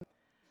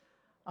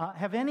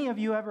Have any of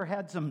you ever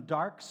had some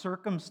dark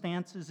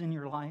circumstances in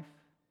your life?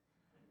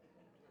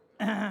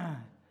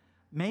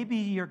 Maybe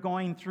you're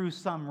going through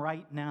some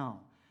right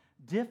now.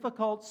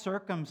 Difficult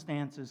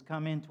circumstances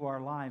come into our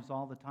lives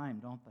all the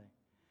time, don't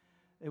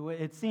they?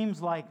 It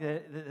seems like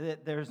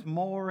there's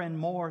more and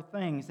more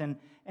things,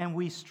 and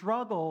we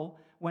struggle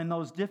when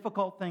those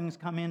difficult things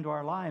come into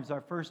our lives.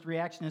 Our first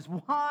reaction is,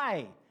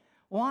 why?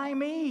 Why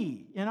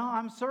me?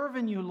 I'm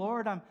serving you,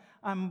 Lord.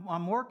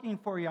 I'm working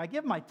for you. I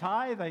give my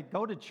tithe. I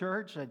go to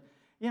church.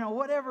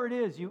 Whatever it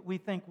is, we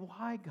think,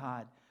 why,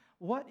 God?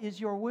 What is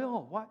your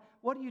will?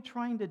 What are you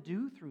trying to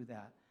do through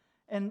that?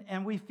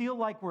 And we feel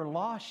like we're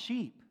lost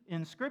sheep.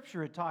 In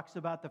Scripture, it talks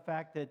about the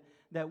fact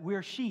that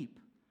we're sheep,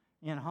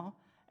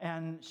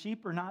 and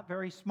sheep are not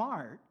very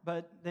smart,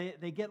 but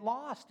they get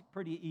lost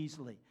pretty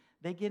easily.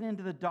 They get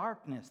into the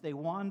darkness. They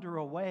wander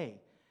away.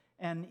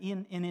 And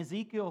in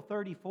Ezekiel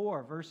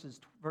 34,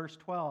 verse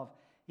 12,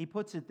 he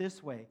puts it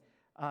this way.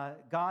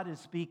 God is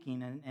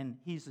speaking, and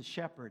he's a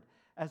shepherd.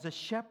 As a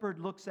shepherd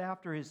looks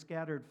after his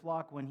scattered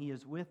flock when he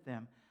is with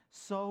them,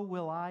 so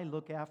will I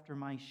look after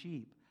my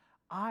sheep.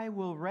 I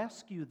will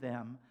rescue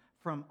them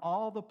from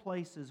all the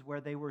places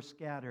where they were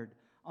scattered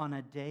on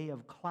a day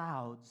of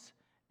clouds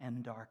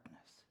and darkness.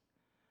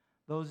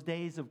 Those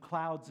days of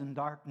clouds and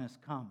darkness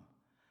come.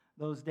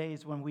 Those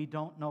days when we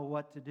don't know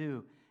what to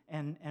do,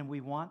 and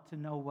we want to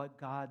know what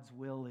God's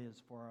will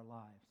is for our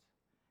lives.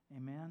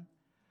 Amen?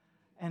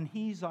 And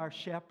he's our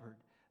shepherd.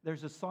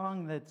 There's a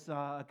song that's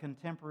a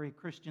contemporary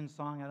Christian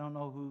song. I don't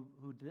know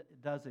who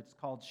does it. It's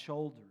called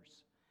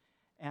Shoulders.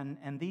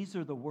 And these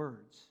are the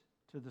words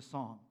to the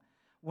song.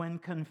 When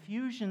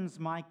confusion's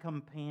my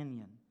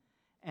companion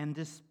and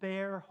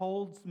despair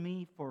holds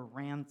me for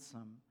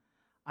ransom,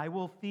 I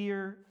will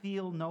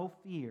feel no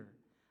fear.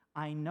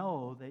 I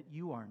know that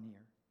you are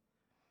near.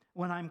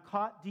 When I'm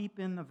caught deep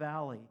in the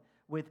valley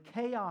with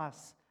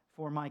chaos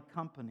for my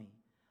company,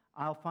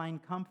 I'll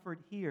find comfort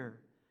here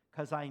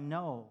because I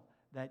know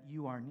that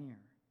you are near.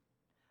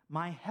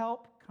 My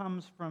help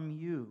comes from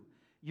you.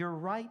 You're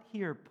right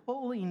here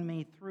pulling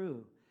me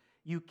through.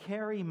 You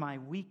carry my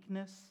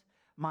weakness,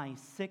 my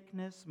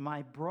sickness,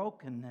 my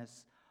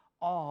brokenness,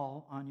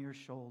 all on your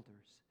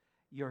shoulders.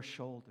 Your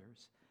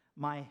shoulders.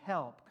 My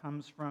help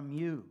comes from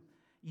you.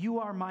 You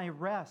are my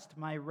rest,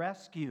 my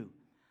rescue.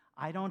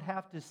 I don't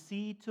have to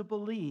see to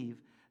believe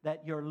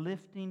that you're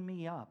lifting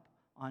me up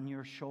on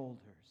your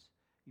shoulders.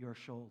 Your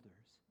shoulders.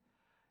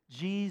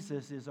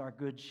 Jesus is our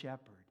good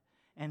shepherd.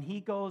 And he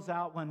goes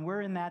out when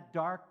we're in that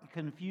dark,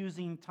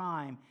 confusing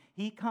time.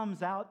 He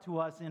comes out to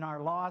us in our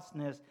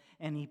lostness,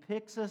 and he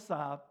picks us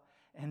up,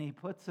 and he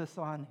puts us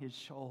on his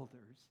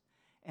shoulders,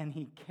 and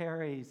he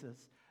carries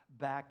us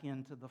back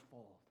into the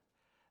fold.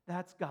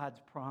 That's God's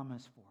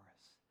promise for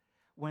us.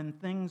 When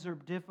things are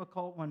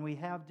difficult, when we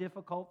have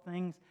difficult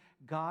things,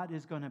 God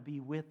is going to be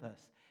with us,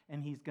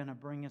 and he's going to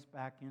bring us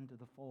back into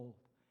the fold.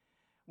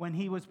 When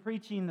he was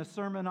preaching the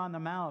Sermon on the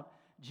Mount,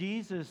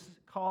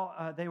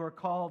 they were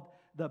called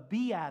the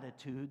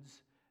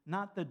Beatitudes,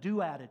 not the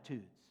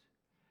Do-attitudes.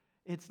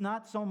 It's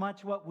not so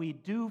much what we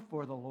do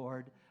for the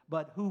Lord,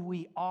 but who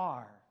we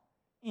are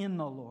in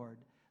the Lord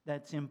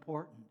that's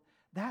important.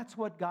 That's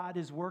what God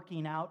is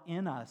working out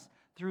in us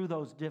through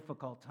those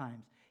difficult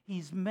times.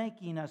 He's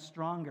making us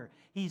stronger.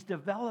 He's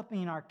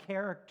developing our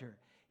character.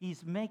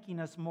 He's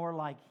making us more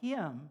like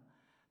him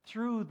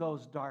through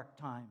those dark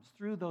times,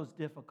 through those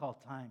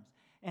difficult times.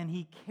 And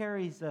he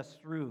carries us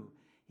through.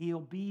 He'll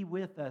be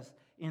with us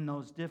in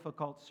those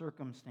difficult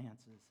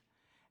circumstances.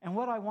 And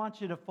what I want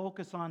you to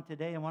focus on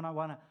today, and what I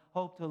want to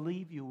hope to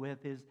leave you with,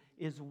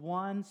 is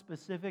one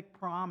specific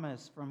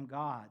promise from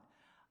God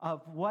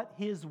of what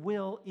his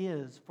will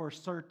is for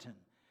certain.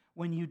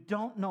 When you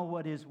don't know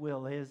what his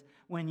will is,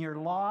 when you're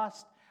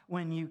lost,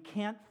 when you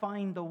can't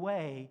find the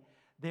way,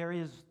 there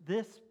is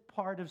this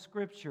part of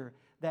Scripture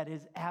that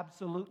is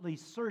absolutely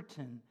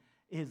certain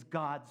is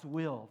God's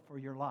will for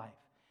your life.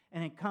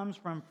 And it comes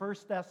from 1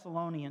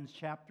 Thessalonians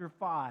chapter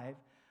 5,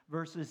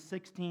 verses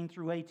 16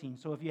 through 18.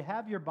 So if you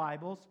have your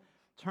Bibles,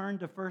 turn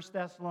to 1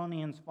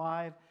 Thessalonians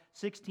 5,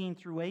 16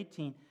 through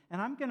 18.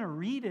 And I'm going to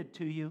read it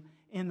to you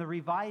in the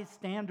Revised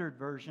Standard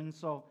Version.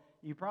 So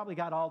you probably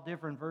got all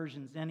different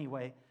versions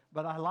anyway.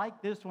 But I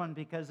like this one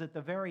because at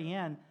the very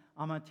end,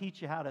 I'm going to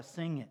teach you how to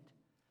sing it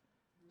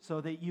so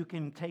that you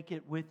can take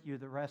it with you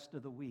the rest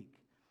of the week.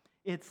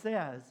 It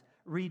says,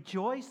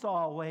 "Rejoice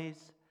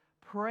always,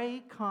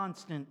 pray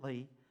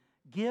constantly,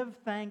 give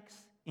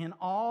thanks in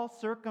all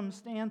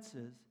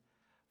circumstances,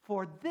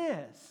 for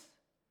this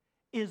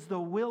is the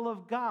will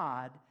of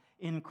God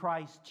in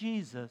Christ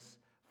Jesus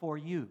for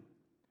you."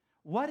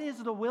 What is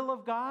the will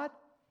of God?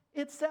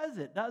 It says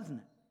it, doesn't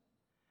it?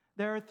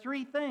 There are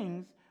three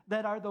things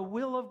that are the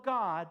will of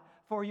God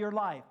for your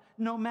life.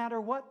 No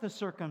matter what the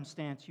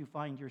circumstance you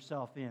find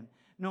yourself in,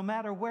 no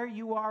matter where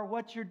you are,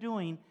 what you're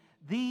doing,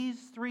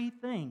 these three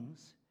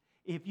things,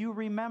 if you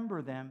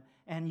remember them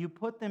and you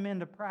put them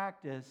into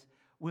practice,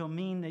 will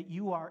mean that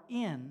you are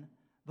in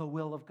the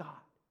will of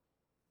God.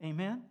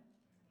 Amen?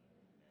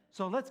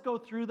 So let's go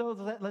through those.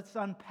 Let's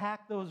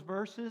unpack those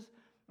verses.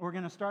 We're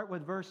going to start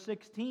with verse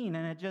 16,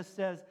 and it just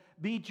says,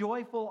 be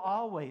joyful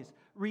always,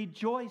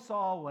 rejoice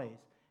always.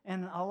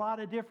 And a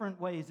lot of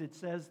different ways it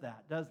says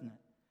that, doesn't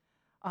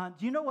it?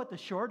 Do you know what the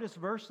shortest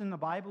verse in the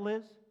Bible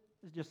is?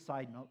 This is just a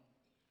side note.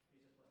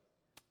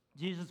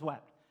 Jesus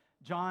wept.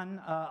 John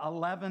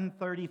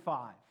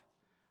 11:35,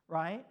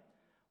 right?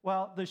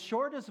 Well, the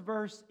shortest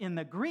verse in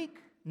the Greek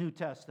New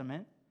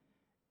Testament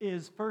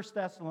is 1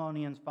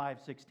 Thessalonians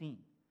 5:16.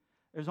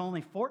 There's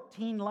only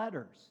 14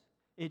 letters.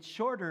 It's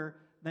shorter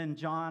than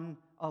John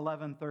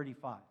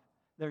 11:35.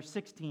 There's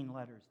 16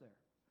 letters there.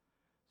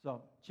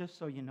 So just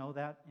so you know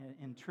that,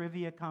 in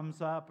trivia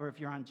comes up, or if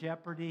you're on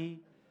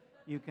Jeopardy,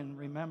 you can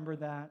remember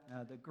that.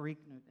 The Greek,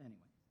 anyway.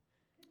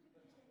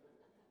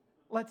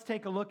 Let's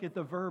take a look at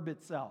the verb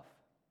itself,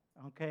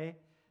 okay?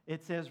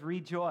 It says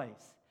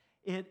rejoice.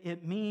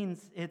 It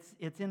means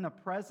it's in the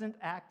present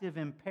active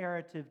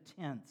imperative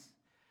tense.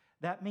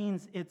 That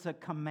means it's a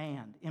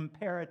command.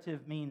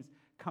 Imperative means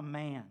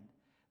command.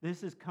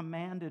 This is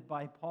commanded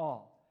by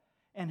Paul.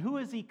 And who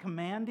is he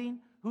commanding?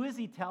 Who is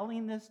he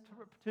telling this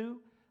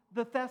to?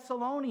 The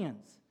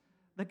Thessalonians,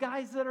 the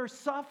guys that are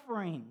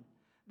suffering,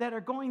 that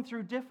are going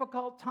through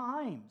difficult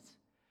times.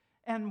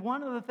 And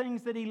one of the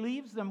things that he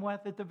leaves them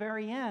with at the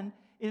very end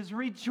is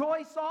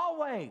rejoice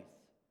always.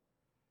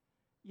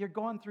 You're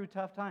going through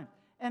tough times.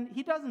 And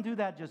he doesn't do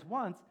that just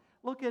once.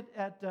 Look at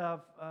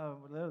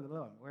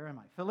where am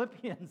I?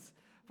 Philippians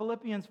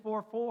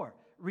 4:4.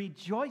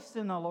 Rejoice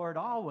in the Lord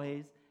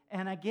always,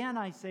 and again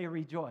I say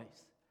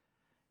rejoice.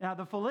 Now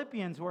the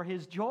Philippians were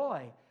his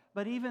joy,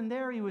 but even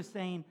there he was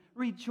saying,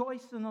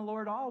 rejoice in the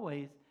Lord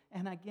always,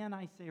 and again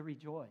I say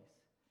rejoice.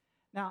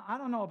 Now, I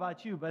don't know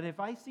about you, but if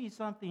I see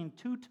something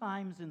 2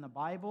 times in the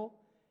Bible,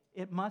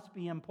 it must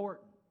be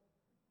important.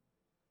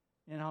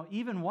 You know,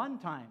 even 1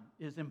 time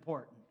is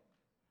important.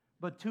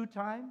 But 2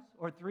 times,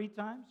 or 3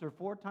 times, or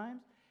 4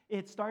 times,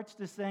 it starts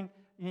to say,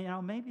 you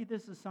know, maybe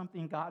this is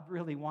something God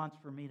really wants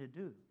for me to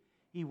do.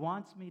 He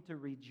wants me to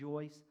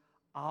rejoice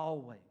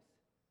always.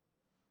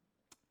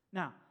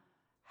 Now,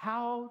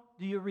 how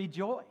do you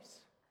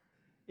rejoice?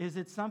 Is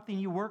it something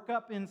you work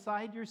up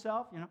inside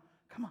yourself? You know,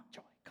 come on,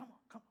 joy, come on.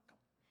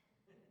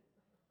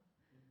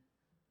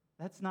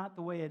 That's not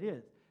the way it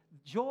is.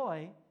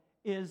 Joy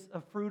is a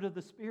fruit of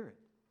the Spirit.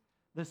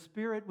 The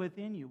Spirit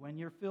within you. When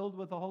you're filled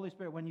with the Holy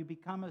Spirit, when you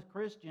become a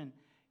Christian,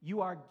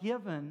 you are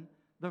given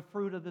the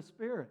fruit of the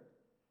Spirit.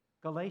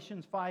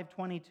 Galatians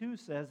 5:22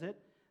 says it,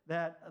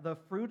 that the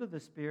fruit of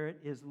the Spirit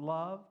is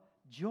love,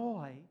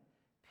 joy,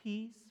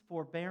 peace,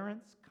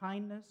 forbearance,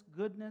 kindness,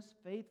 goodness,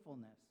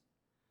 faithfulness.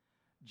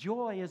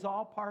 Joy is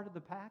all part of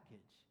the package.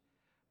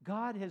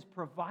 God has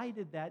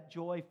provided that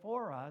joy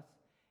for us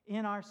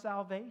in our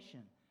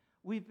salvation.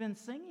 We've been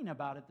singing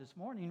about it this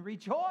morning.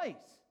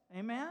 Rejoice.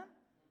 Amen?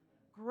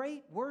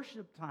 Great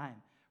worship time.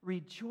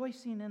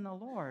 Rejoicing in the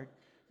Lord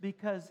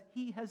because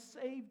He has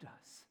saved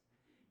us.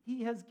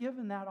 He has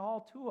given that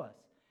all to us.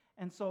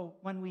 And so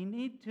when we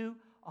need to,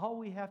 all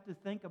we have to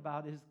think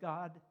about is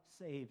God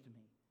saved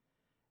me.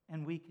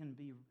 And we can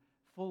be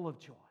full of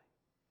joy.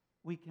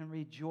 We can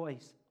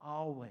rejoice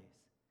always.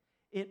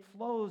 It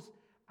flows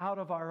out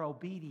of our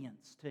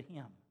obedience to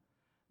Him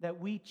that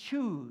we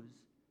choose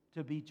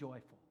to be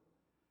joyful.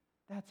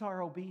 That's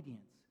our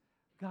obedience.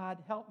 God,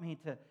 help me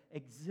to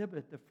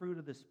exhibit the fruit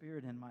of the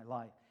Spirit in my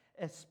life,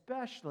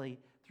 especially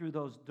through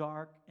those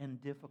dark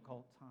and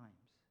difficult times.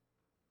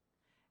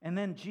 And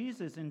then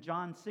Jesus in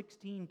John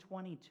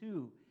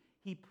 16:22,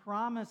 He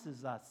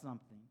promises us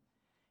something.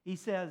 He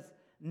says,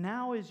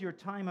 now is your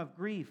time of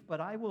grief,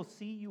 but I will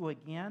see you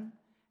again,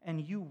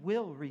 and you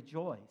will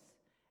rejoice,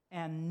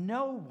 and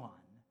no one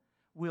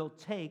will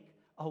take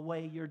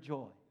away your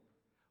joy.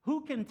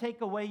 Who can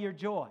take away your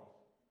joy?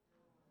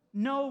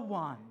 No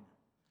one.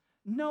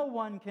 No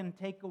one can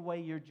take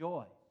away your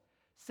joy.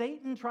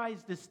 Satan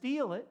tries to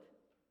steal it.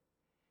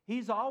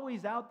 He's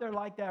always out there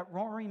like that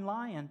roaring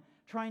lion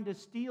trying to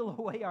steal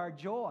away our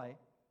joy.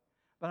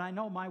 But I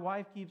know my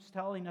wife keeps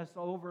telling us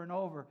over and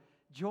over,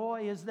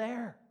 joy is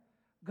there.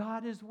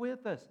 God is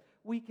with us.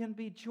 We can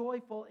be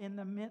joyful in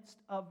the midst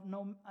of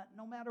no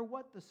matter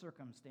what the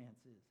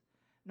circumstance is.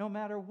 No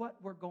matter what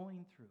we're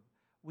going through,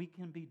 we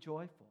can be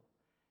joyful.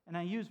 And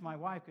I use my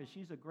wife because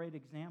she's a great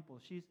example.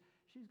 She's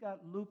got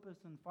lupus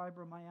and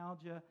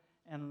fibromyalgia,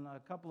 and a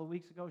couple of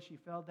weeks ago she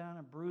fell down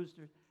and bruised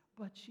her.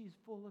 But she's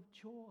full of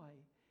joy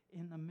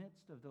in the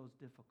midst of those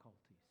difficulties.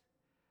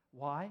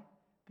 Why?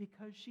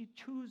 Because she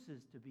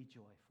chooses to be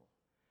joyful.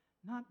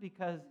 Not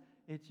because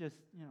it just,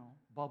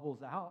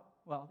 bubbles out.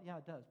 Well, yeah,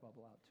 it does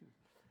bubble out too.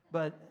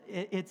 But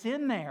it's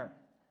in there.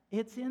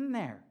 It's in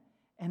there.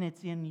 And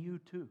it's in you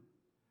too.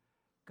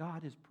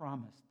 God has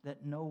promised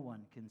that no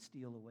one can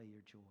steal away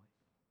your joy.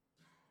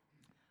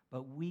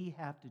 But we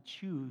have to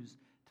choose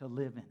to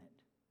live in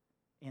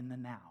it, in the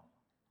now.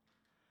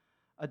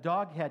 A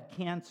dog had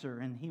cancer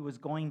and he was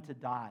going to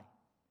die.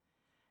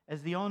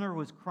 As the owner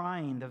was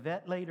crying, the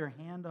vet laid her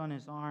hand on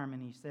his arm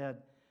and he said,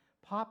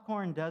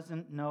 Popcorn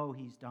doesn't know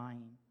he's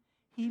dying.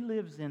 He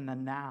lives in the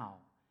now.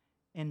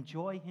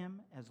 Enjoy him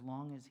as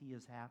long as he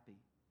is happy.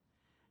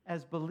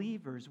 As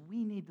believers,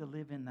 we need to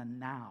live in the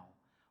now,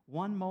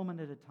 one moment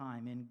at a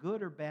time, in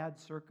good or bad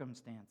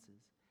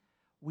circumstances.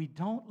 We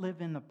don't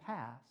live in the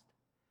past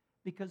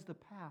because the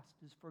past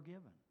is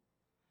forgiven.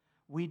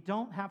 We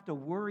don't have to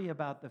worry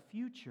about the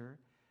future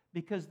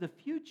because the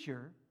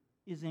future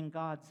is in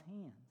God's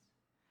hands.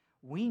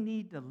 We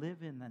need to live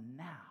in the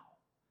now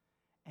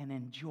and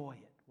enjoy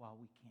it while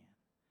we can.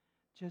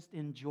 Just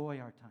enjoy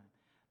our time.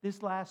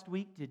 This last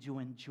week, did you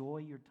enjoy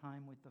your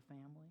time with the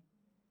family?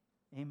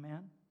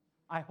 Amen?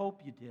 I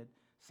hope you did.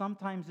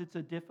 Sometimes it's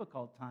a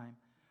difficult time,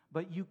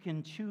 but you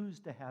can choose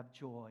to have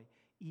joy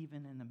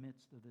even in the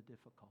midst of the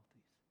difficulties.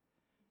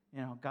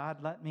 You know, God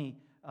let me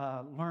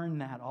learn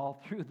that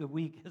all through the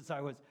week as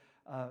I was,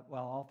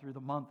 all through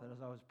the month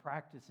as I was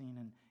practicing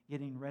and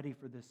getting ready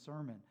for this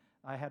sermon.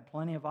 I had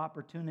plenty of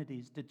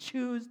opportunities to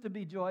choose to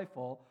be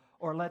joyful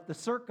or let the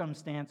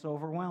circumstance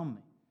overwhelm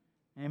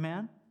me.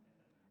 Amen?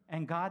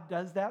 And God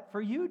does that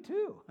for you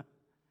too.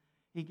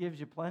 He gives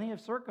you plenty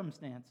of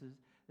circumstances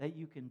that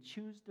you can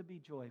choose to be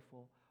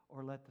joyful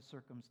or let the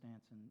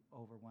circumstance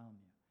overwhelm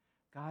you.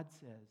 God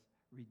says,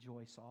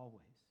 rejoice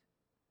always.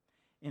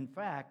 In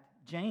fact,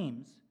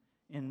 James,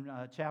 in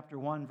chapter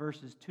 1,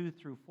 verses 2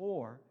 through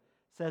 4,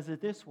 says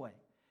it this way: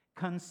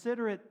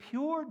 consider it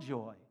pure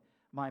joy,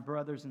 my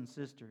brothers and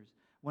sisters,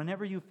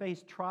 whenever you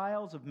face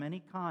trials of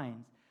many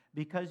kinds,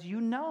 because you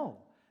know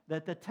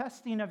that the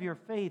testing of your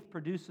faith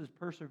produces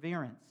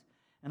perseverance.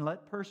 And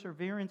let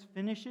perseverance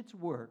finish its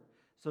work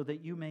so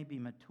that you may be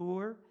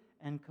mature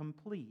and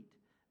complete,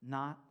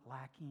 not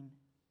lacking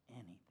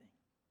anything.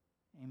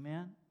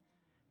 Amen?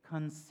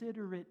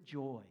 Consider it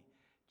joy.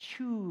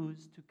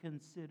 Choose to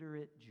consider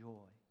it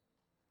joy.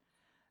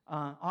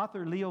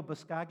 Author Leo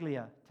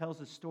Buscaglia tells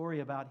a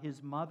story about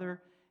his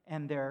mother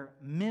and their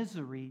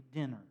misery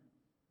dinner.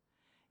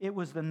 It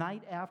was the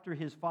night after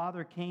his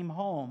father came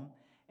home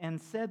and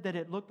said that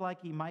it looked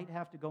like he might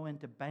have to go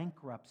into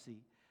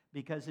bankruptcy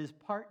because his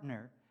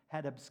partner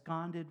had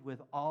absconded with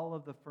all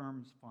of the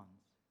firm's funds.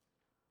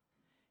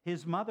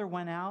 His mother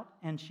went out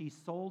and she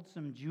sold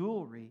some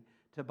jewelry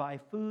to buy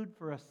food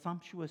for a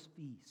sumptuous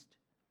feast.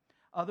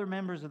 Other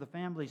members of the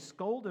family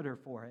scolded her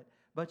for it,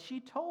 but she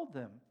told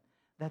them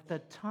that the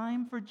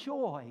time for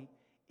joy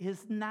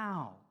is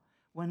now,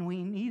 when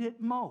we need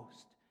it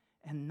most,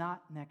 and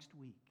not next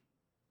week.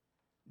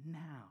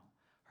 Now.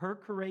 Her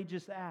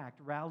courageous act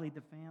rallied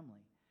the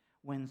family.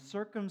 When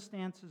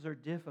circumstances are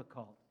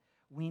difficult,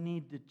 we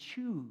need to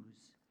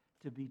choose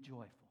to be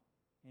joyful.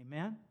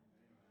 Amen?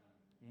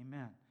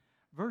 Amen.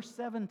 Verse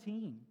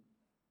 17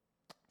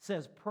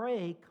 says,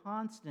 pray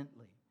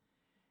constantly.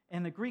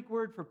 And the Greek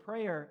word for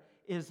prayer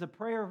is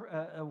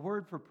a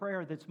word for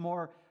prayer that's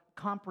more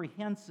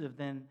comprehensive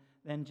than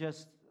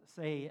just,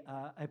 say,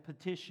 a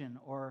petition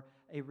or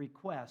a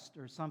request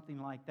or something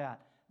like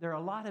that. There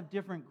are a lot of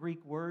different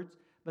Greek words,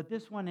 but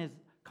this one is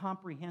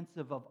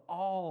comprehensive of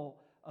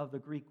all of the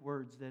Greek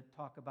words that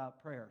talk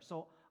about prayer.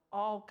 So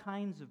all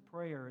kinds of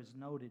prayer is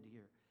noted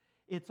here.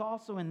 It's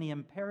also in the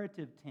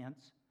imperative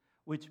tense,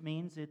 which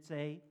means it's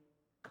a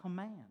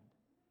command.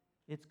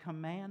 It's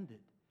commanded.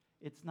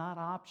 It's not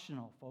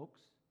optional, folks.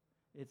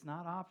 It's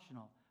not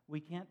optional. We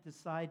can't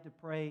decide to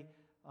pray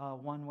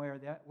one way or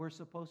that. We're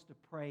supposed to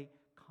pray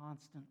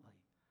constantly,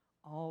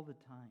 all the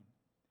time.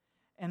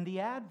 And the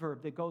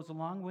adverb that goes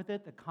along with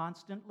it, the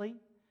constantly,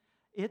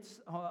 it's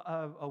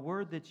a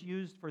word that's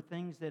used for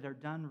things that are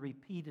done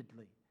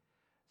repeatedly,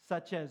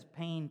 such as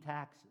paying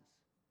taxes.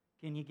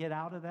 Can you get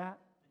out of that?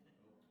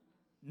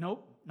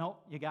 Nope,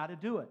 you got to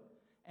do it.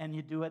 And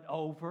you do it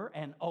over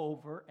and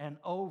over and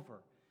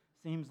over.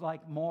 Seems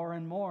like more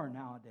and more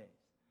nowadays.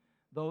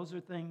 Those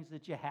are things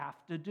that you have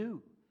to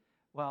do.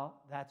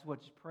 Well, that's what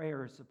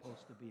prayer is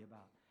supposed to be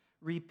about.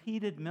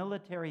 Repeated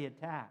military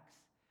attacks.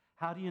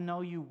 How do you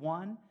know you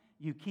won?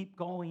 You keep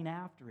going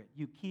after it.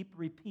 You keep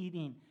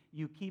repeating.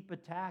 You keep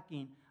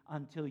attacking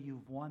until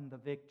you've won the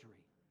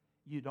victory.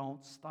 You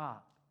don't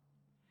stop.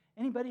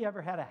 Anybody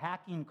ever had a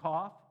hacking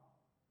cough?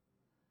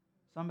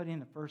 Somebody in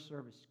the first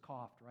service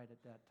coughed right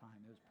at that time.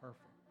 It was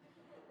perfect.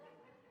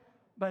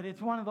 But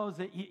it's one of those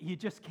that you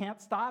just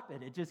can't stop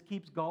it. It just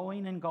keeps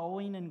going and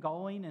going and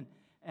going.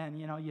 And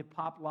you know, you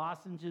pop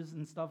lozenges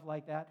and stuff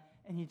like that.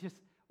 And you just,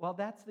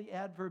 that's the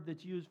adverb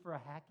that's used for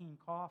a hacking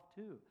cough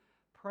too.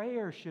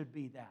 Prayer should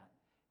be that.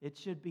 It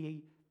should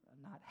be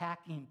not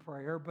hacking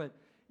prayer, but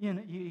you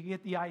know, you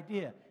get the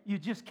idea. You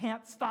just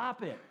can't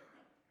stop it.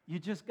 You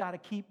just got to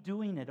keep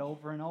doing it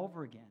over and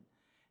over again.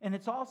 And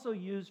it's also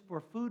used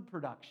for food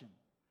production.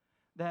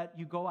 That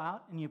you go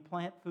out and you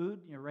plant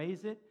food, you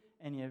raise it,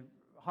 and you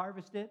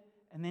harvest it,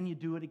 and then you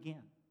do it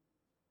again.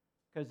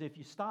 Because if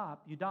you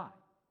stop, you die.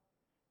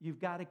 You've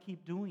got to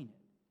keep doing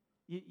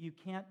it. You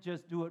can't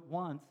just do it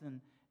once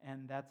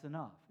and that's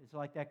enough. It's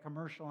like that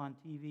commercial on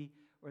TV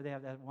where they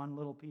have that one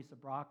little piece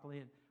of broccoli.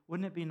 And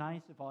wouldn't it be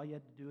nice if all you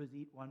had to do is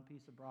eat one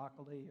piece of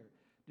broccoli or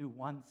do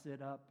one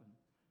sit-up?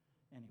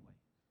 And anyway,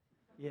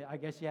 yeah, I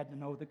guess you had to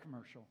know the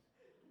commercial.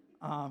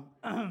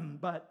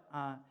 But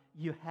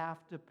you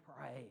have to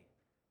pray.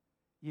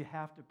 You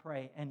have to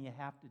pray, and you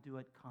have to do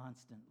it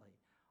constantly,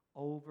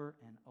 over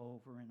and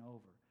over and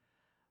over.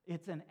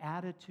 It's an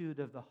attitude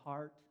of the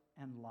heart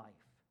and life.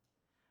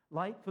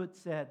 Lightfoot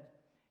said,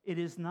 "It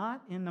is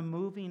not in the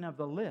moving of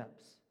the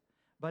lips,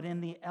 but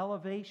in the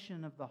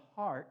elevation of the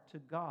heart to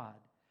God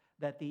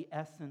that the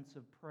essence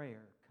of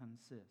prayer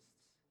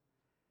consists."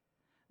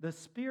 The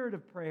spirit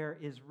of prayer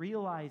is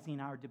realizing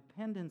our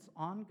dependence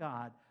on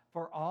God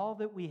for all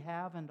that we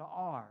have and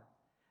are,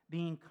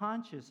 being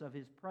conscious of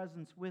His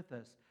presence with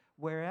us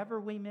wherever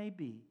we may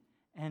be,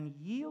 and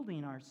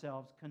yielding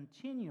ourselves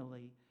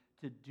continually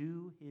to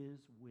do His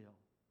will.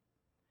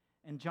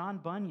 And John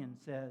Bunyan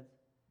says,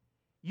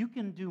 "You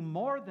can do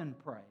more than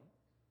pray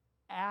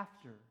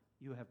after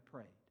you have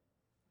prayed,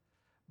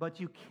 but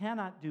you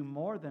cannot do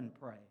more than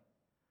pray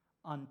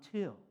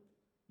until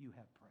you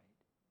have prayed."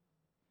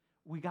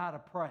 We got to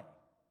pray.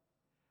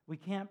 We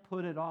can't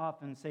put it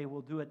off and say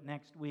we'll do it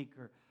next week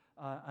or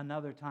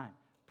another time.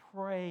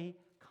 Pray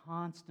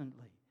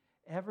constantly.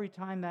 Every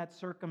time that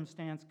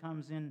circumstance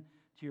comes into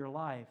your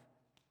life,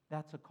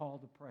 that's a call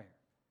to prayer.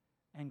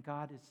 And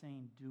God is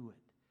saying, do it.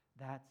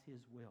 That's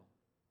His will.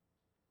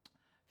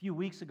 A few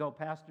weeks ago,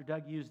 Pastor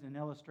Doug used an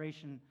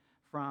illustration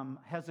from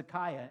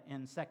Hezekiah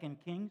in 2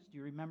 Kings. Do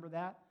you remember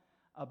that?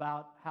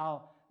 About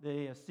how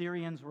the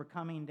Assyrians were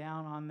coming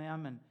down on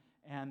them,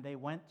 and they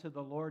went to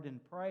the Lord in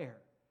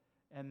prayer.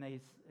 And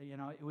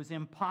it was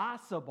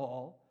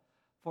impossible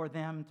for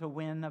them to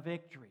win a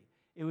victory.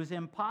 It was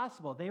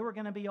impossible. They were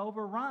going to be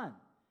overrun.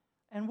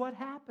 And what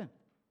happened?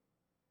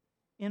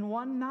 In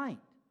one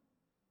night,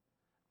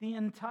 the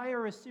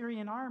entire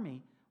Assyrian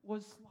army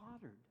was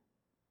slaughtered.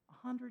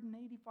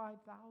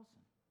 185,000.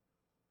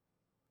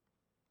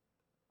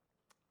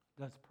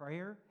 Does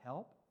prayer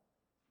help?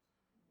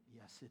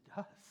 Yes, it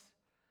does.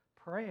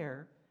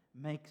 Prayer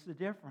makes a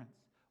difference.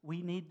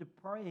 We need to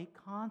pray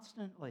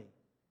constantly.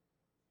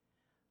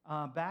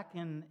 Back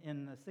in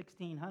the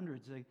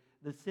 1600s,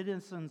 the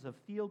citizens of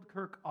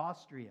Fieldkirk,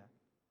 Austria,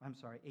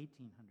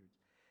 1800s,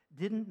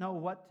 didn't know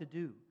what to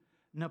do.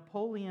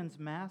 Napoleon's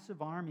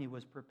massive army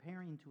was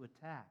preparing to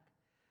attack.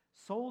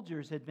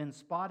 Soldiers had been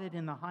spotted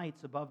in the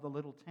heights above the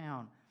little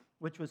town,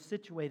 which was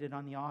situated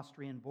on the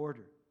Austrian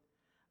border.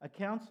 A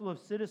council of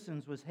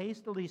citizens was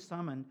hastily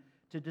summoned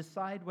to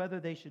decide whether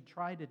they should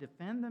try to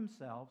defend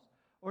themselves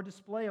or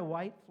display a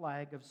white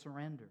flag of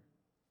surrender.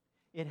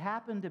 It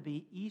happened to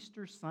be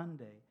Easter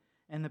Sunday,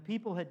 and the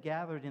people had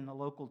gathered in the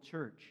local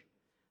church.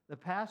 The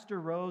pastor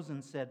rose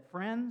and said,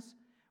 "Friends,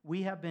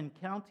 we have been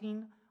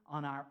counting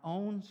on our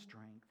own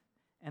strength,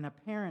 and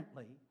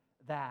apparently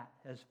that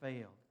has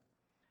failed.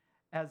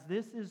 As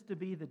this is to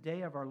be the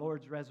day of our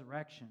Lord's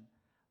resurrection,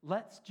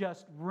 let's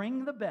just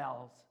ring the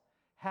bells,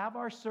 have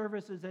our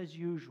services as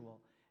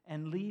usual,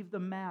 and leave the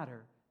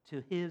matter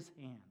to His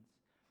hands.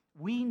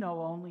 We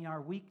know only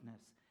our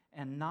weakness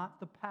and not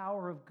the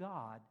power of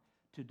God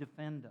to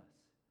defend us."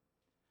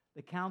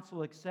 The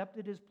council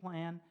accepted his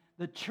plan.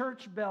 The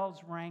church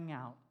bells rang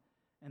out,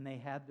 and they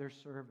had their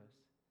service.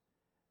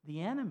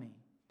 The enemy,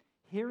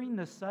 hearing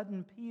the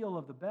sudden peal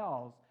of the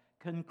bells,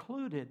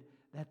 concluded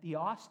that the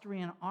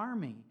Austrian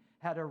army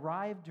had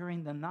arrived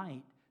during the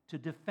night to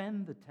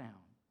defend the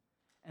town.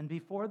 And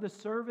before the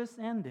service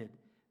ended,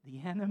 the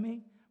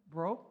enemy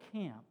broke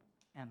camp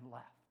and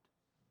left.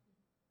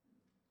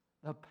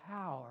 The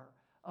power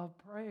of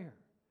prayer.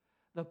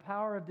 The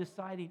power of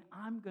deciding,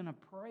 I'm going to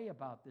pray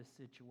about this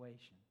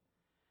situation.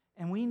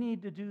 And we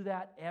need to do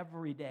that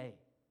every day.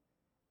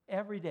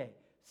 Every day.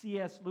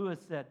 C.S. Lewis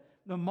said,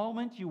 the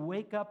moment you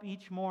wake up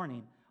each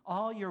morning,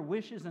 all your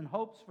wishes and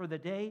hopes for the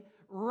day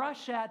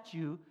rush at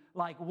you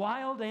like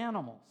wild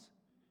animals.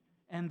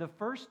 And the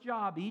first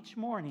job each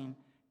morning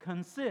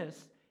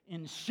consists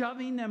in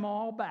shoving them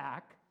all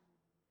back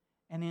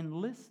and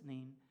in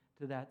listening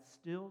to that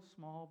still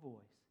small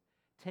voice,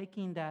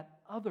 taking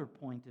that other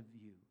point of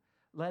view,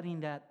 letting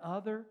that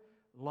other,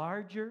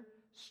 larger,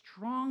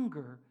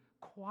 stronger,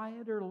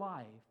 quieter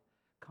life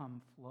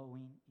come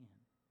flowing in.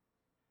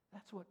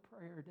 That's what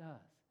prayer does.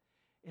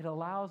 It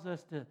allows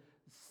us to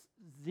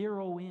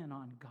zero in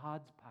on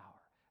God's power,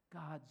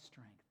 God's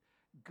strength,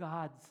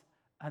 God's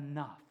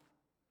enough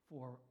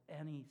for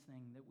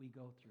anything that we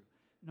go through.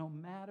 No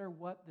matter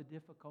what the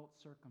difficult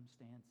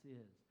circumstance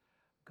is,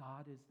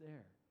 God is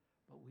there,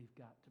 but we've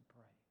got to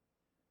pray.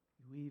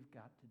 We've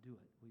got to do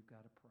it. We've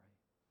got to pray.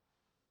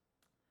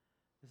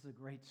 This is a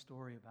great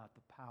story about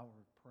the power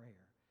of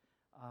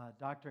prayer.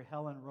 Dr.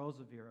 Helen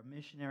Roseveare, a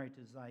missionary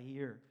to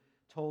Zaire,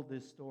 told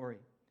this story.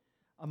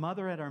 A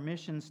mother at our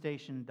mission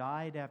station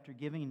died after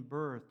giving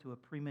birth to a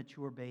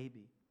premature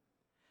baby.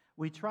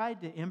 We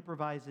tried to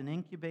improvise an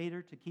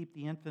incubator to keep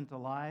the infant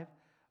alive,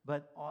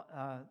 but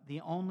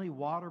the only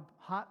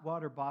hot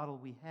water bottle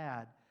we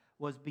had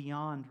was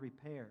beyond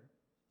repair.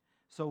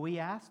 So we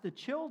asked the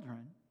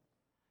children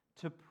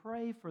to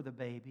pray for the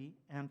baby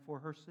and for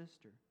her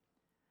sister.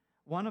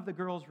 One of the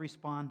girls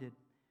responded,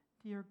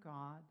 "Dear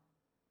God,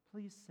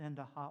 please send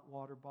a hot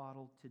water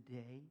bottle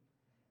today.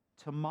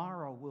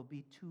 Tomorrow will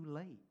be too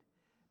late,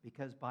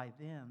 because by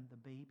then the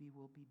baby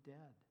will be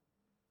dead.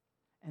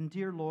 And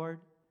dear Lord,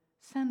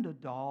 send a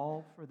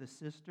doll for the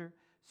sister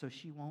so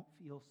she won't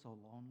feel so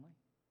lonely."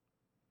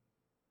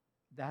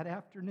 That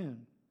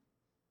afternoon,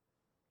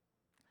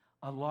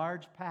 A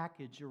large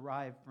package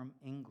arrived from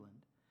England.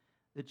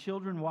 The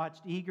children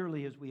watched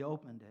eagerly as we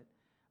opened it.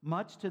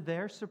 Much to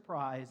their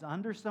surprise,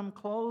 under some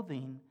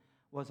clothing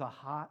was a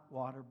hot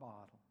water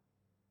bottle.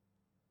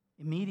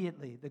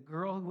 Immediately, the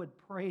girl who had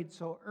prayed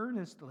so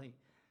earnestly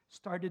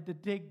started to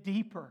dig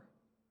deeper,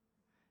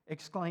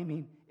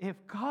 exclaiming,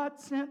 "If God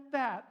sent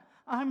that,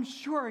 I'm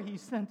sure He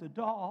sent a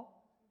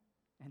doll."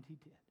 And He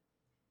did.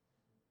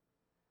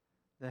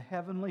 The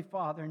Heavenly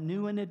Father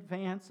knew in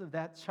advance of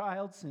that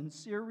child's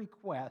sincere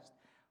request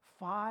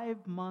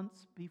 5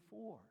 months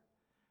before,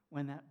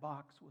 when that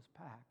box was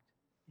packed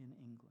in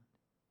England.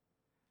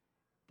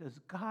 Does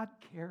God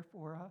care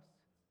for us?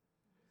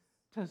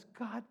 Does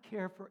God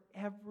care for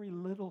every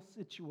little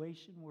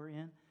situation we're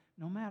in,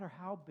 no matter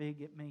how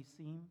big it may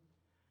seem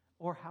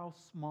or how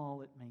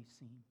small it may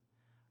seem?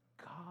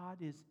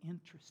 God is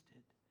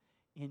interested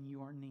in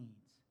your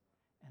needs,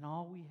 and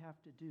all we have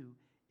to do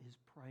is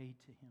pray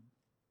to Him.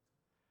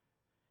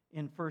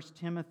 In 1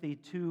 Timothy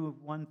 2,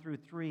 1 through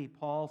 3,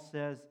 Paul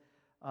says,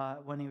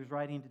 when he was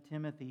writing to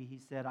Timothy, he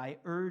said, "I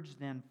urge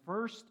then,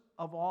 first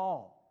of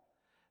all,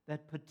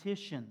 that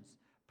petitions,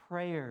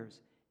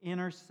 prayers,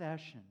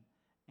 intercession,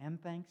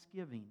 and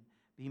thanksgiving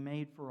be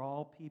made for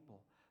all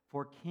people,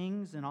 for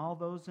kings and all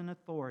those in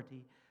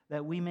authority,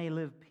 that we may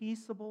live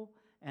peaceable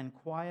and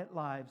quiet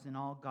lives in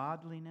all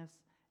godliness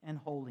and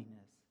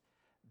holiness.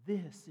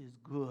 This is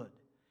good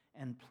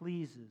and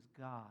pleases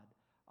God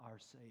our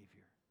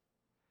Savior."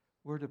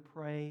 We're to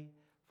pray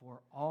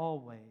for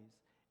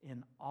always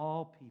in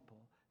all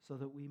people so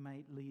that we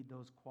might lead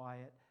those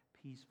quiet,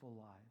 peaceful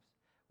lives.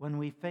 When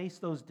we face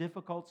those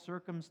difficult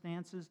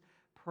circumstances,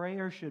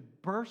 prayer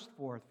should burst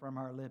forth from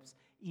our lips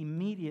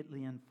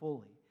immediately and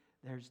fully.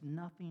 There's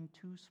nothing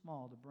too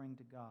small to bring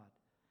to God.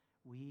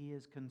 He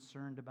is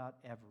concerned about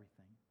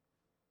everything.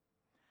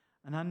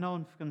 An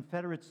unknown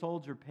Confederate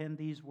soldier penned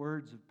these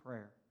words of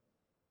prayer.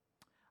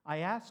 "I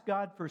ask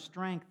God for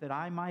strength that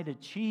I might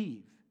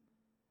achieve.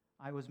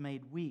 I was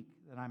made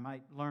weak that I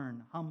might learn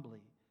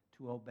humbly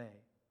to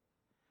obey.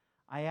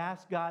 I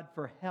ask God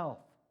for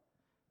health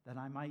that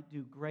I might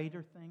do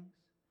greater things.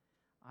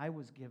 I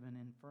was given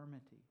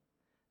infirmity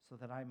so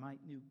that I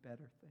might do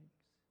better things.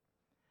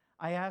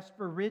 I ask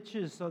for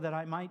riches so that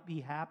I might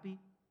be happy.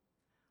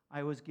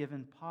 I was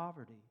given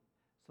poverty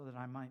so that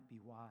I might be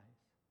wise.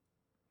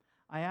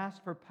 I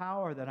ask for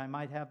power that I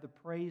might have the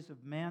praise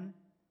of men.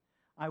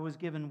 I was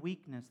given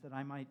weakness that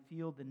I might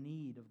feel the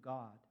need of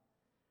God.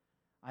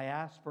 I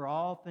asked for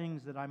all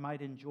things that I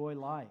might enjoy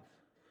life.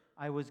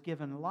 I was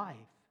given life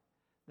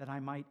that I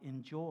might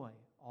enjoy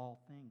all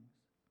things.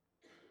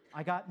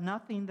 I got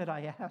nothing that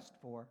I asked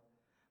for,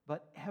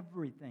 but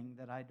everything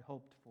that I'd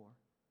hoped for.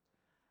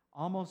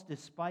 Almost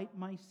despite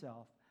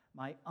myself,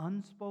 my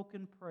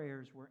unspoken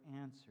prayers were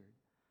answered.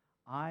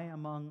 I,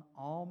 among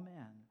all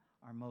men,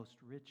 are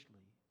most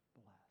richly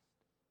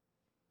blessed."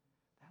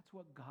 That's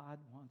what God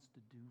wants to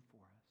do for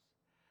us.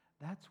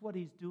 That's what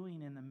He's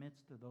doing in the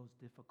midst of those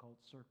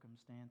difficult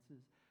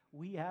circumstances.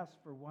 We ask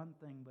for one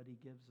thing, but He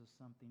gives us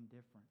something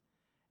different.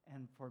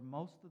 And for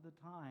most of the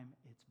time,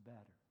 it's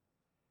better.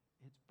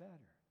 It's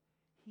better.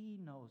 He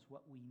knows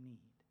what we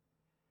need.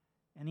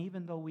 And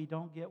even though we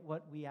don't get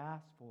what we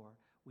ask for,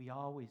 we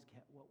always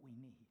get what we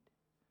need.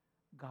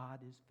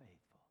 God is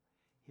faithful.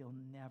 He'll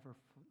never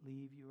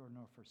leave you or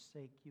nor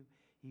forsake you.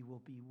 He will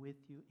be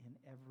with you in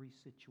every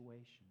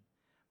situation.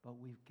 But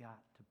we've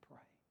got to pray.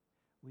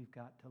 We've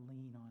got to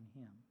lean on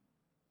Him.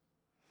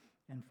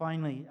 And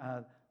finally,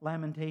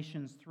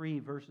 Lamentations 3,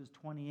 verses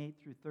 28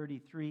 through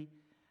 33.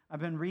 I've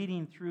been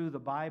reading through the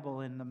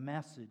Bible in the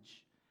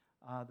Message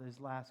these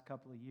last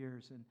couple of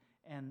years.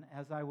 And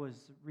as I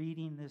was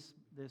reading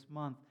this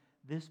month,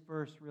 this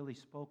verse really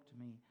spoke to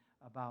me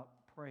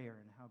about prayer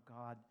and how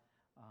God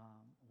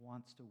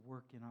wants to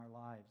work in our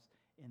lives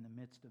in the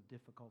midst of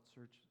difficult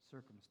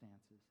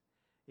circumstances.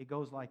 It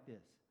goes like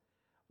this.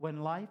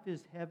 "When life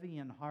is heavy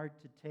and hard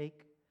to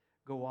take,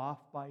 go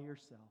off by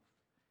yourself.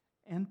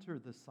 Enter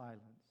the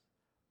silence.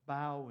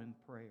 Bow in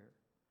prayer.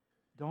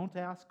 Don't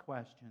ask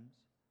questions.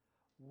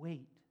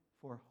 Wait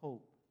for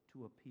hope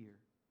to appear.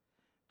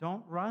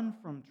 Don't run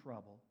from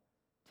trouble.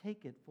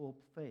 Take it full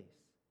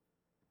face.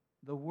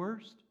 The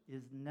worst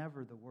is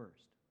never the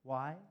worst.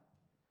 Why?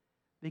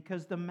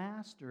 Because the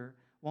Master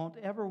won't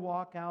ever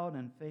walk out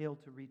and fail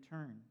to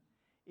return.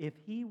 If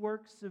He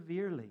works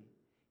severely,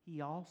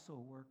 He also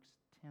works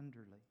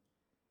tenderly.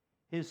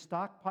 His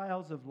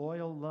stockpiles of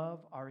loyal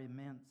love are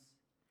immense.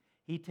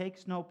 He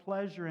takes no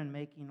pleasure in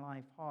making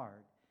life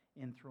hard,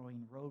 in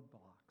throwing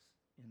roadblocks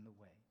in the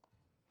way."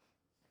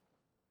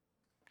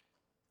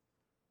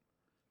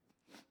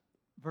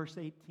 Verse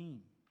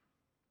 18.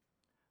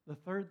 The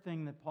third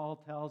thing that Paul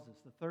tells us,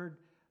 the third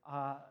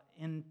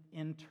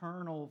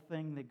internal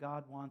thing that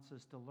God wants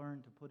us to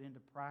learn to put into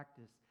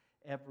practice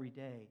every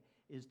day,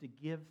 is to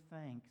give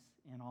thanks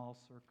in all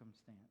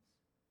circumstance.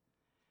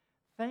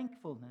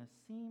 Thankfulness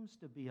seems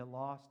to be a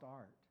lost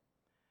art.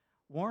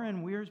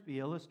 Warren Wiersbe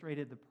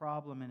illustrated the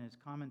problem in his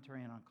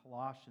commentary on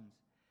Colossians.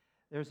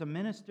 There's a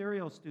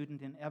ministerial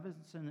student in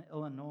Evanston,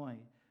 Illinois,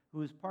 who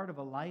was part of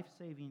a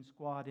life-saving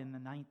squad in the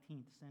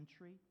 19th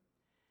century.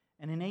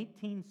 And in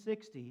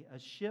 1860, a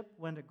ship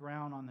went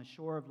aground on the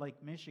shore of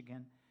Lake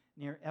Michigan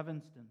near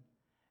Evanston.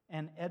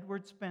 And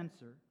Edward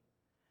Spencer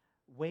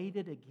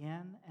waded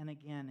again and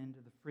again into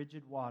the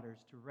frigid waters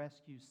to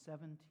rescue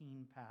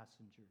 17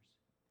 passengers.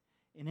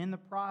 And in the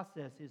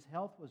process, his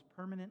health was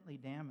permanently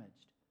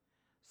damaged.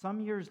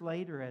 Some years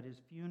later, at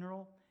his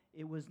funeral,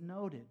 it was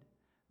noted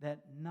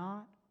that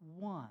not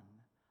one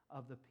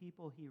of the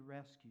people he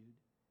rescued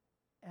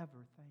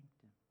ever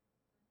thanked him.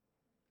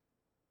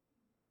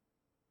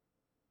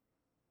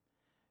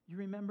 You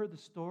remember the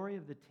story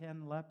of the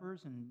 10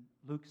 lepers in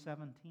Luke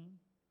 17?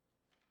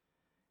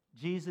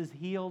 Jesus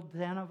healed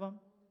 10 of them,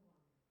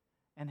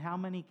 and how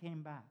many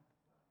came back?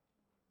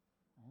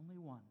 Only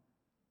one.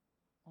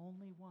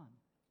 Only one.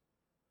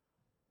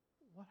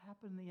 What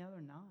happened to the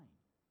other 9?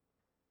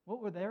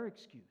 What were their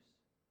excuse?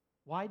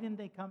 Why didn't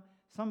they come?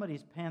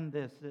 Somebody's penned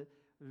this,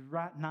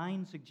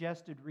 9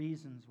 suggested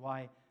reasons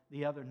why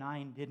the other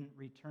 9 didn't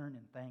return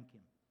and thank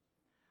him.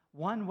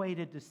 One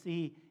waited to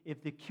see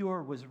if the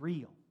cure was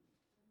real.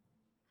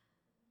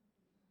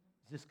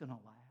 Is this going to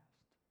last?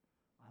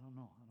 I don't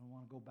know. I don't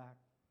want to go back.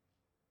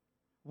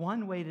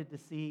 One waited to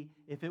see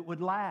if it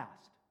would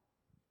last.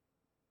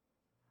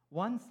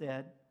 One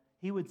said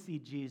he would see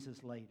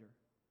Jesus later.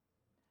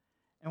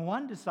 And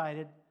one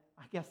decided,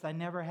 I guess I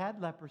never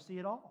had leprosy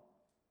at all.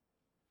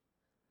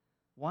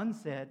 One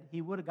said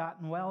he would have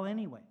gotten well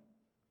anyway.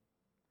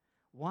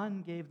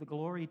 One gave the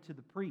glory to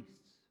the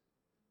priests.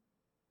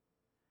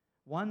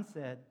 One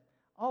said,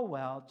 oh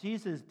well,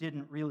 Jesus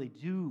didn't really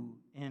do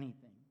anything.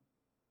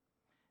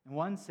 And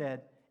one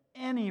said,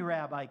 any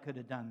rabbi could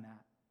have done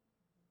that.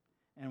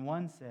 And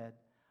one said,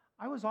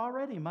 I was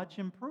already much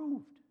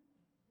improved.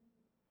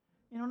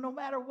 You know, no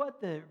matter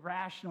what the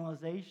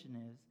rationalization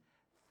is,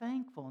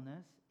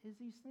 thankfulness is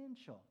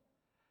essential,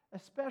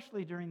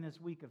 especially during this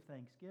week of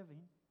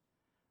Thanksgiving.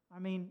 I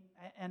mean,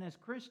 and as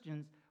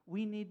Christians,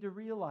 we need to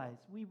realize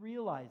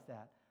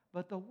that.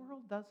 But the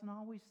world doesn't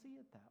always see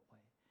it that way.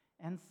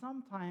 And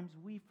sometimes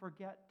we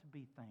forget to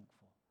be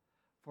thankful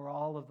for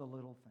all of the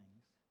little things.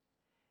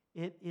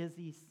 It is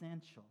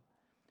essential.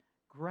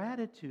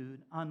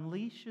 Gratitude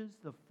unleashes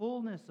the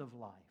fullness of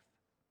life.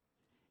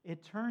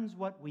 It turns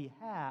what we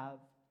have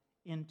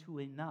into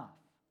enough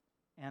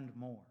and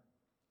more.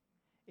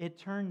 It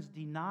turns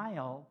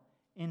denial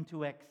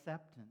into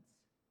acceptance,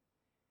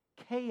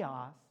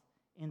 chaos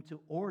into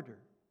order,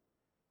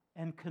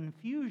 and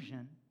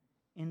confusion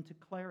into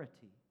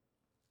clarity.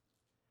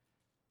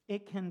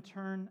 It can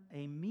turn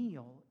a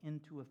meal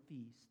into a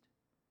feast,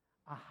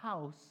 a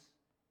house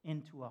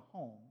into a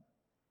home,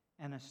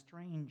 and a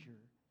stranger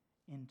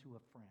into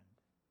a friend.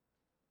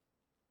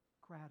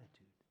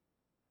 Gratitude.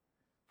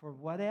 For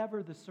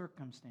whatever the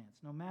circumstance,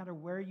 no matter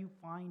where you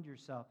find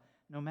yourself,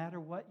 no matter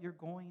what you're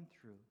going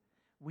through,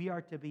 we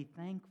are to be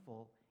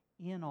thankful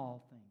in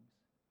all things.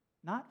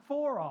 Not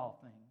for all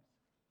things,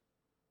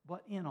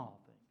 but in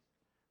all things.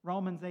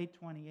 Romans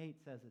 8:28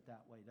 says it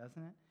that way,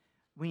 doesn't it?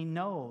 We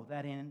know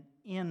that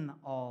in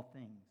all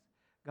things,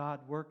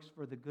 God works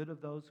for the good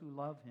of those who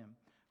love Him,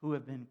 who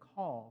have been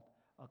called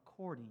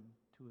according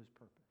to His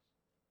purpose.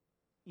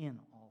 In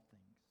all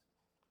things.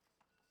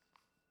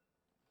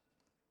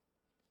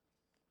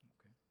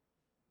 Okay.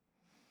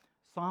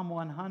 Psalm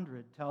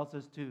 100 tells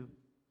us to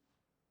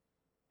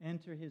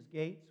enter His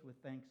gates with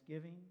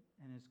thanksgiving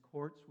and His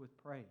courts with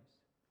praise.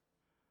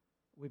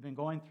 We've been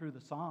going through the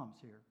Psalms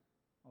here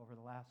over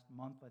the last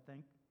month, I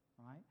think,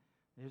 right?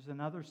 There's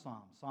another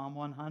Psalm, Psalm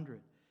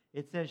 100.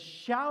 It says,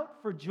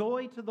 shout for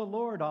joy to the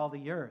Lord, all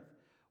the earth.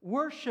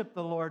 Worship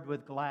the Lord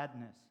with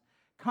gladness.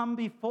 Come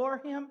before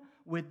Him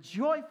with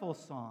joyful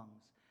songs.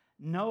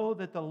 Know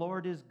that the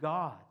Lord is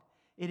God.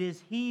 It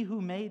is He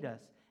who made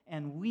us,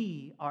 and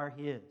we are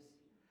His.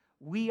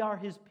 We are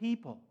His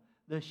people,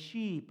 the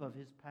sheep of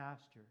His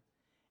pasture.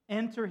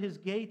 Enter His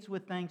gates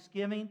with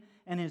thanksgiving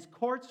and His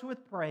courts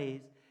with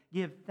praise.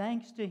 Give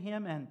thanks to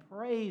Him and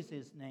praise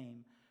His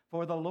name.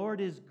 For the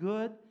Lord is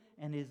good,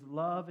 and His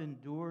love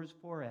endures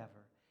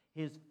forever.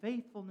 His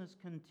faithfulness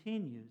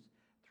continues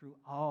through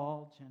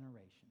all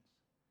generations.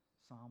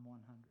 Psalm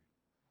 100.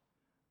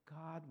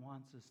 God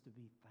wants us to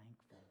be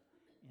thankful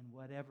in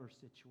whatever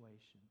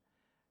situation.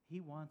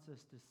 He wants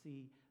us to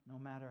see, no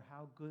matter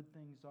how good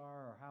things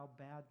are or how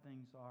bad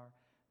things are,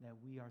 that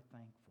we are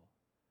thankful.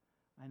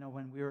 I know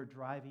when we were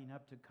driving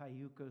up to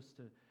Cayucos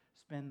to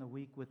spend the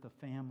week with the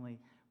family,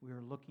 we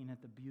were looking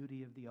at the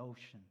beauty of the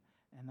ocean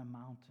and the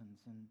mountains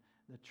and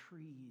the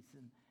trees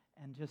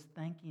and just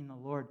thanking the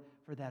Lord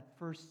for that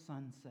first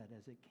sunset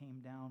as it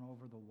came down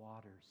over the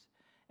waters,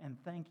 and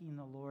thanking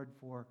the Lord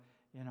for,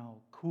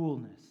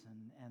 coolness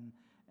and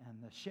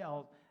the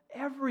shells,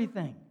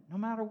 everything, no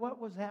matter what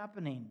was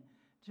happening,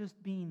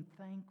 just being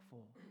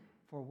thankful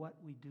for what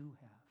we do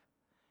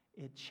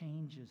have. It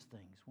changes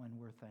things when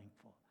we're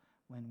thankful,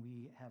 when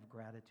we have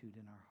gratitude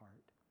in our heart.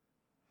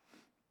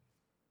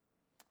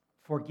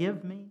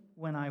 Forgive me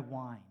when I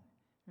whine.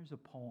 Here's a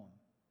poem.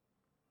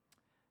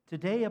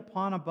 Today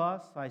upon a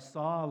bus I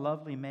saw a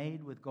lovely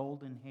maid with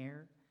golden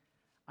hair.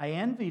 I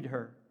envied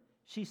her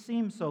She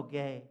seemed so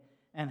gay,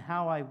 and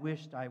how I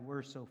wished I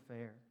were so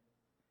fair.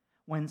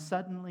 When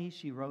suddenly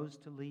she rose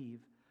to leave,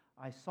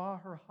 I saw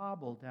her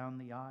hobble down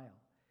the aisle.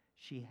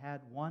 She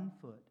had one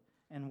foot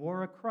and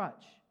wore a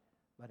crutch,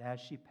 but as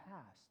she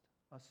passed,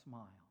 a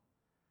smile.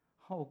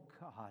 Oh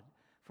God,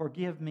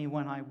 forgive me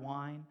when I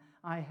whine.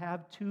 I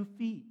have 2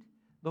 feet.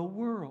 The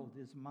world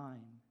is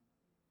mine.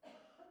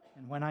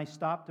 And when I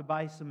stopped to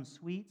buy some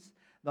sweets,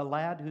 the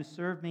lad who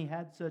served me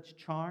had such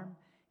charm.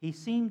 He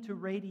seemed to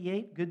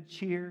radiate good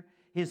cheer.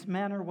 His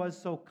manner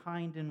was so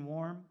kind and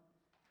warm.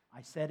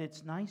 I said,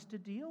 "It's nice to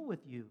deal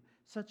with you.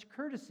 Such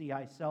courtesy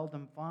I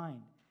seldom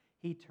find."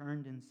 He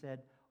turned and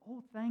said,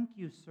 "Oh, thank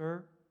you,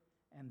 sir."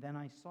 And then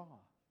I saw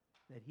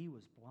that he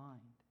was blind.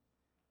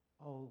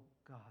 Oh,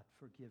 God,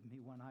 forgive me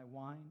when I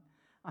whine.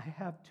 I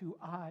have 2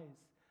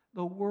 eyes.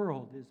 The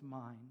world is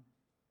mine.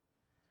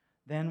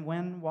 Then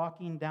when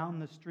walking down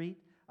the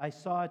street, I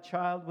saw a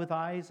child with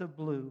eyes of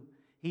blue.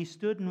 He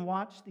stood and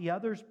watched the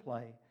others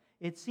play.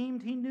 It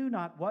seemed he knew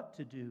not what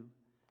to do.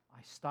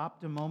 I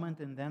stopped a moment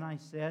and then I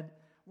said,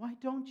 "Why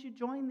don't you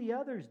join the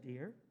others,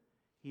 dear?"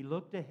 He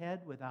looked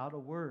ahead without a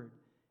word,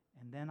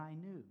 and then I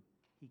knew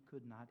he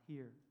could not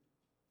hear.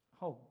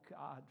 Oh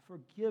God,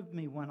 forgive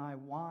me when I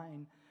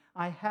whine.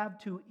 I have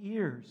 2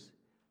 ears.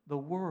 The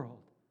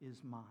world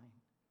is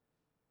mine.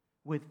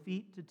 With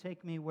feet to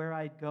take me where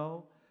I'd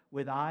go,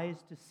 with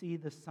eyes to see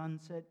the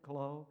sunset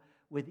glow,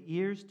 with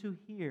ears to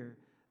hear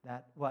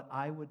that what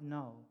I would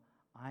know,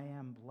 I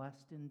am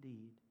blessed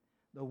indeed.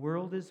 The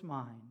world is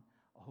mine.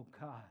 Oh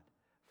God,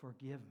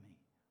 forgive me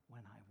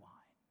when I whine.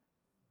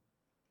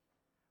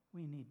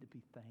 We need to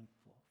be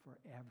thankful for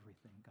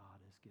everything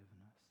God has given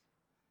us.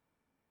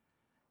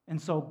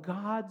 And so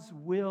God's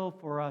will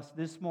for us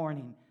this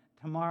morning,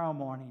 tomorrow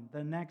morning,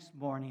 the next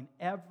morning,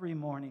 every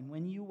morning,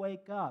 when you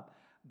wake up,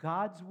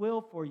 God's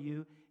will for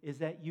you is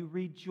that you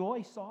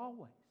rejoice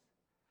always,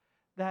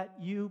 that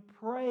you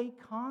pray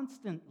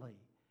constantly,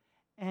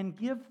 and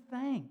give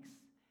thanks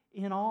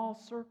in all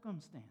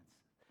circumstances.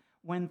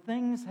 When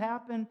things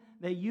happen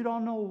that you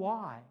don't know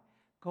why,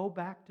 go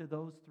back to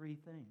those 3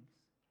 things.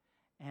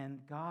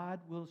 And God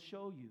will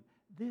show you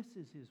this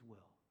is His will.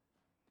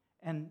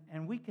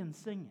 And we can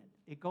sing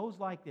it. It goes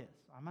like this.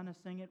 I'm going to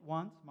sing it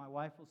once. My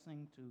wife will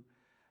sing too.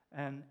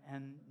 And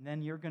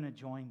then you're going to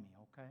join me,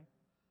 okay?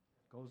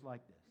 It goes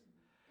like this.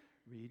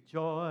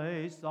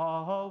 Rejoice,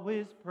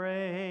 always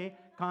pray,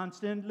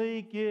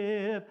 constantly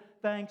give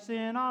thanks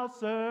in all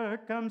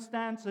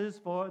circumstances,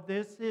 for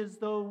this is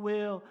the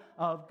will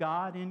of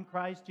God in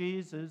Christ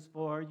Jesus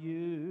for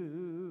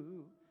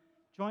you.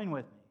 Join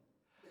with me.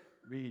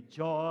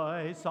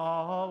 Rejoice,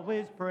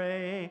 always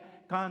pray,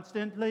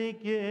 constantly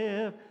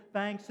give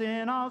thanks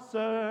in all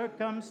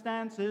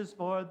circumstances,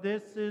 for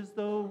this is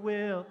the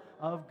will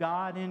of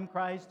God in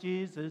Christ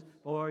Jesus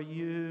for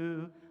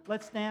you.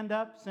 Let's stand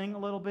up, sing a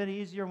little bit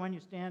easier when you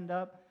stand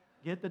up.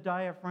 Get the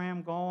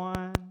diaphragm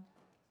going.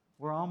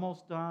 We're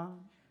almost done.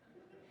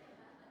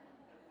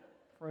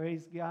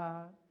 Praise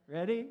God.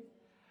 Ready?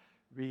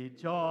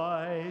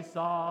 Rejoice,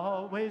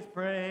 always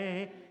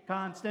pray,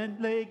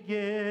 constantly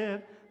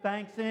give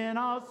thanks in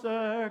all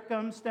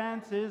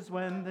circumstances,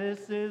 when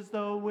this is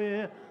the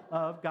will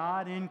of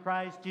God in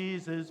Christ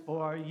Jesus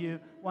for you.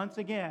 Once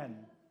again,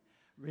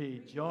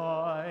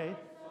 rejoice.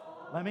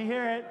 Let me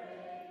hear it.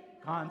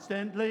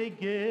 Constantly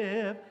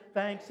give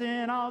thanks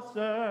in all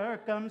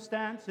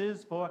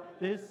circumstances, for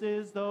this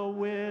is the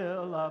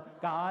will of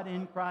God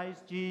in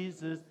Christ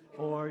Jesus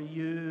for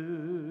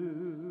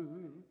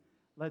you.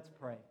 Let's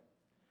pray.